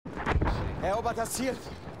Erobert das Ziel.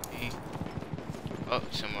 Oh,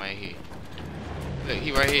 someone right here. Look,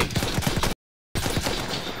 he right here.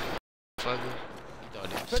 Fucker. He thought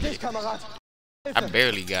that Für dich, shit. Kamerad. I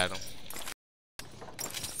barely got him.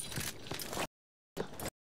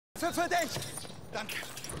 Für dich. Danke.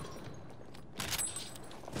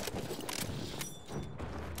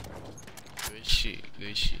 Good shit,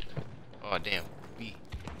 good shit. Oh, damn. B.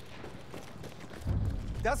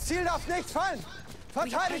 Das Ziel darf nicht fallen.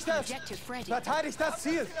 Verteidigt es. Verteidigt das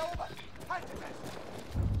Ziel.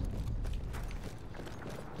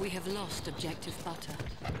 We have lost objective butter.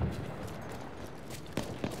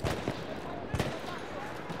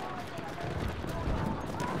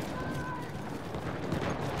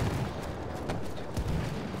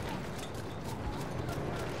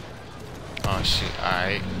 Oh shit,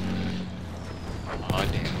 alright. Oh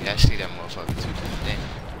damn, yeah, I see that motherfucker too. Damn.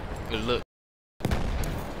 Good look.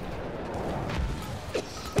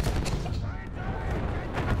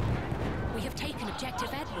 We have taken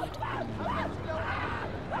objective Edward.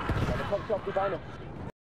 Da kommst du auf die Beine.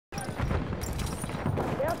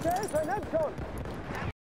 Erste Hilfe, nimm schon.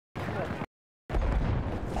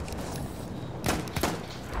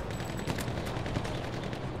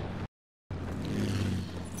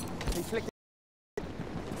 Ich flick.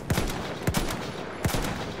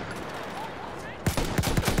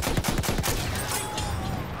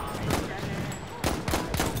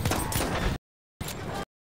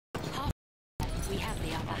 We have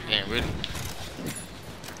the upper hand. Damn, really?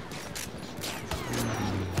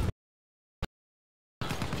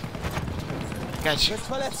 Got you. Bist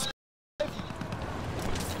verletzt.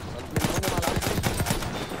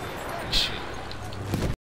 Shit.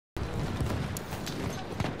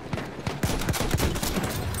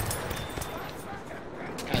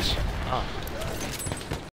 Got you. Oh.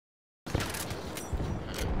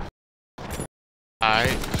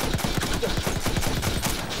 Alright.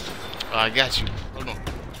 Oh, I got you. Hold on.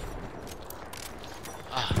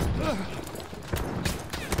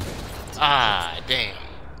 Ah, damn.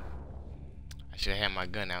 I should have had my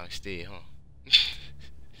gun out instead, huh?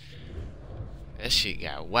 That shit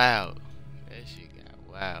got wild. That shit got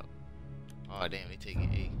wild. Oh, damn, they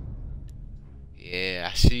taking A. Yeah,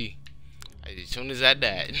 I see. As soon as I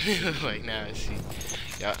died. Like, now I see.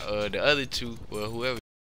 Y'all, the other two, well, whoever,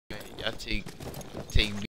 y'all take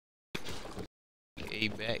B, A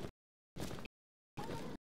back.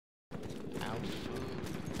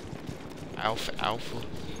 Alpha.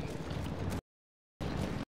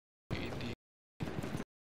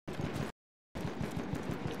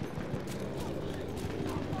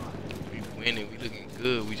 We winning, we looking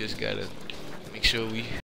good. We just gotta make sure we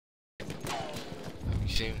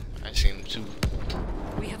see him. I seen him too.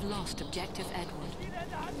 We have lost objective Edward.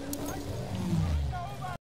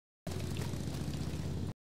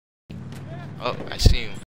 Oh, I see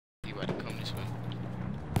him. He about to come this way.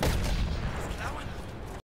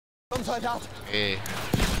 Soldat. Yeah.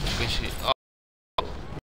 Good shit. Oh.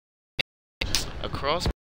 Across.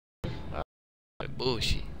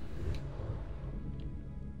 Bullshit.